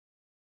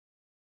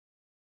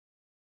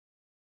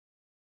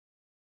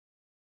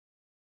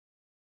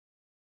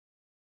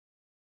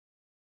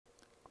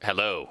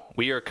Hello,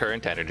 we are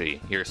Current Energy,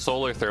 your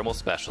solar thermal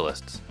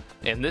specialists.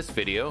 In this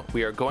video,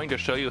 we are going to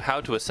show you how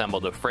to assemble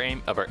the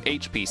frame of our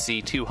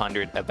HPC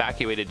 200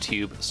 evacuated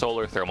tube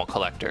solar thermal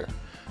collector.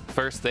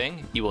 First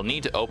thing, you will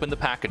need to open the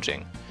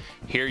packaging.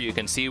 Here you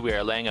can see we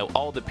are laying out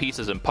all the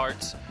pieces and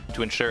parts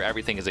to ensure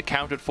everything is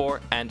accounted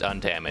for and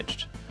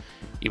undamaged.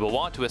 You will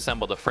want to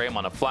assemble the frame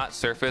on a flat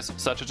surface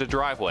such as a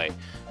driveway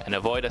and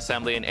avoid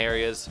assembly in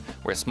areas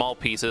where small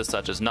pieces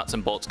such as nuts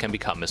and bolts can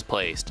become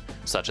misplaced,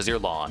 such as your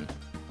lawn.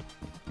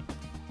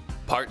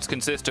 Parts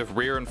consist of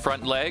rear and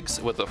front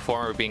legs, with the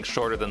former being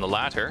shorter than the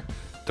latter.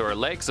 There are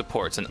leg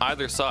supports on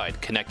either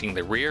side connecting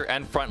the rear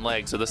and front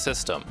legs of the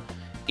system.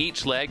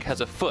 Each leg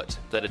has a foot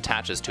that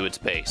attaches to its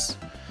base.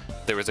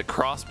 There is a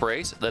cross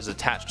brace that is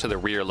attached to the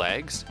rear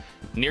legs.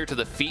 Near to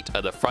the feet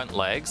of the front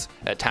legs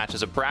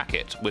attaches a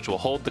bracket which will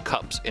hold the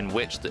cups in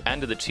which the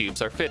end of the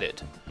tubes are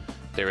fitted.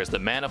 There is the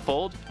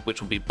manifold, which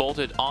will be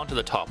bolted onto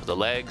the top of the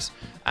legs.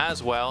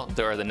 As well,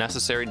 there are the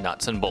necessary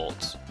nuts and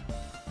bolts.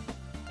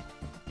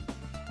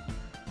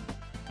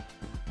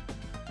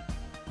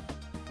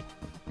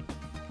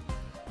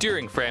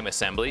 During frame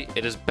assembly,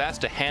 it is best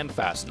to hand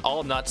fasten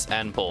all nuts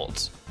and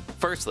bolts.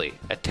 Firstly,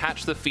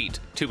 attach the feet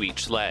to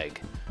each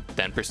leg.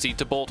 Then proceed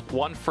to bolt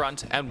one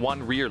front and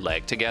one rear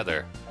leg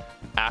together.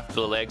 After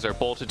the legs are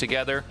bolted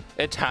together,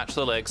 attach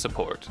the leg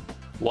support.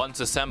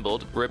 Once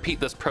assembled, repeat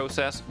this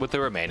process with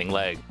the remaining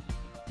leg.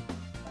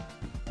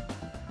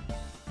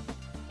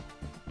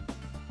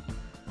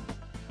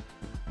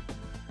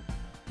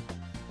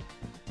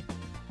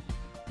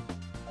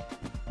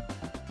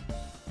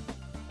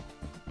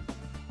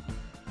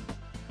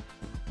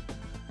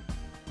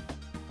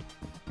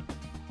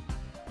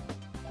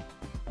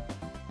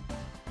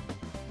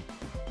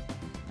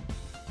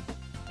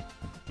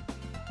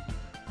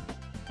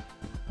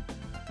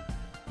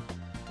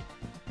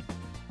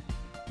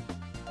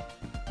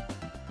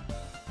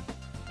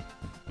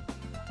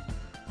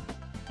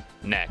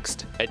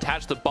 Next,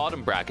 attach the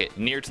bottom bracket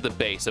near to the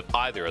base of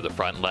either of the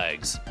front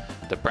legs.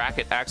 The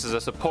bracket acts as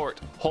a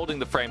support, holding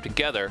the frame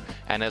together,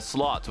 and has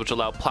slots which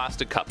allow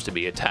plastic cups to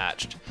be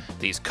attached.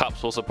 These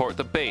cups will support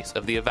the base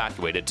of the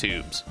evacuated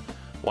tubes.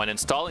 When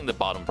installing the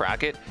bottom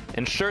bracket,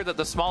 ensure that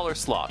the smaller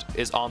slot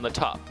is on the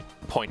top,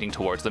 pointing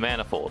towards the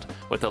manifold,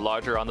 with the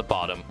larger on the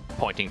bottom,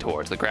 pointing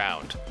towards the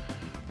ground.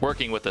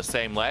 Working with the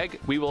same leg,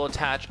 we will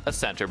attach a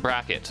center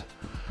bracket.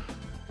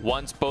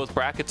 Once both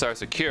brackets are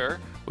secure,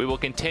 we will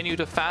continue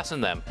to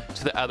fasten them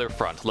to the other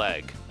front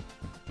leg.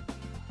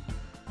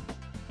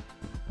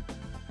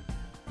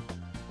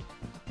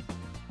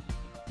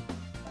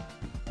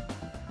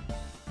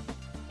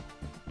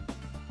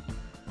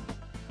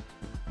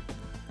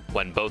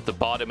 When both the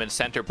bottom and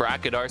center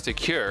bracket are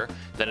secure,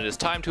 then it is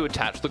time to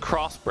attach the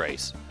cross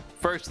brace.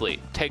 Firstly,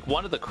 take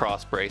one of the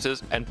cross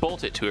braces and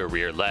bolt it to a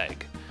rear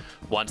leg.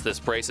 Once this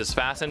brace is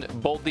fastened,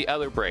 bolt the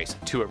other brace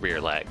to a rear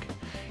leg.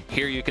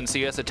 Here you can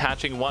see us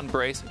attaching one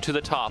brace to the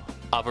top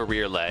of a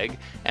rear leg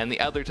and the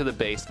other to the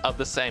base of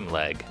the same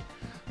leg.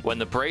 When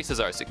the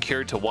braces are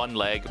secured to one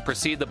leg,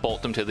 proceed to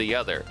bolt them to the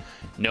other,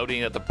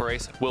 noting that the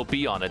brace will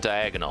be on a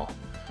diagonal.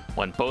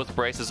 When both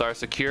braces are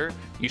secure,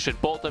 you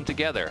should bolt them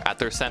together at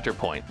their center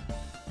point.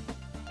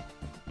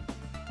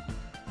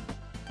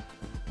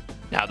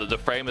 Now that the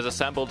frame is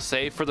assembled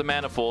save for the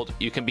manifold,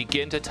 you can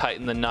begin to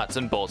tighten the nuts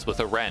and bolts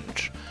with a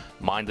wrench.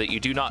 Mind that you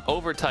do not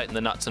over-tighten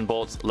the nuts and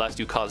bolts lest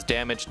you cause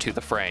damage to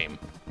the frame.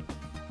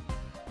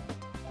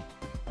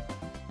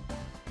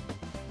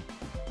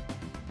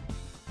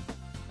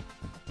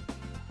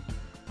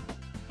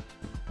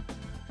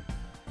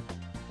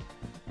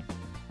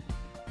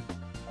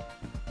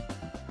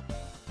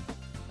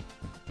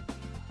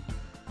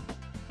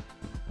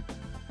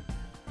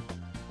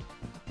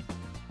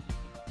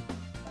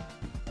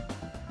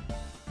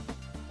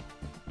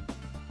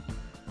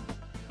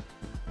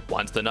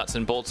 Once the nuts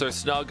and bolts are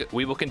snug,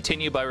 we will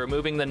continue by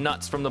removing the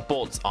nuts from the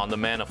bolts on the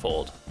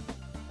manifold.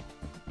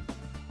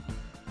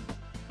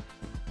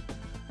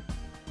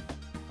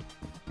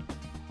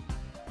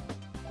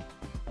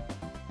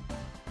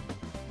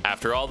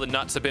 After all the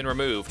nuts have been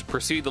removed,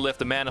 proceed to lift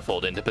the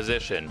manifold into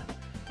position.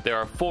 There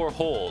are 4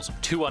 holes,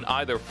 2 on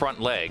either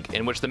front leg,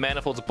 in which the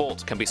manifold's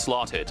bolts can be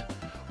slotted.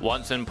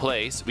 Once in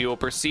place, we will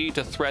proceed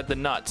to thread the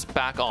nuts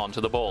back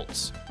onto the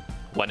bolts.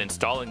 When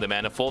installing the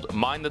manifold,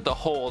 mind that the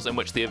holes in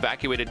which the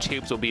evacuated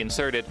tubes will be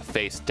inserted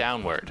face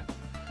downward.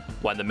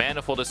 When the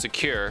manifold is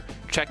secure,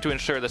 check to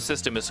ensure the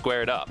system is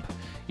squared up.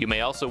 You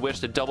may also wish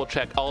to double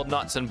check all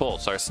nuts and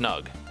bolts are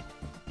snug.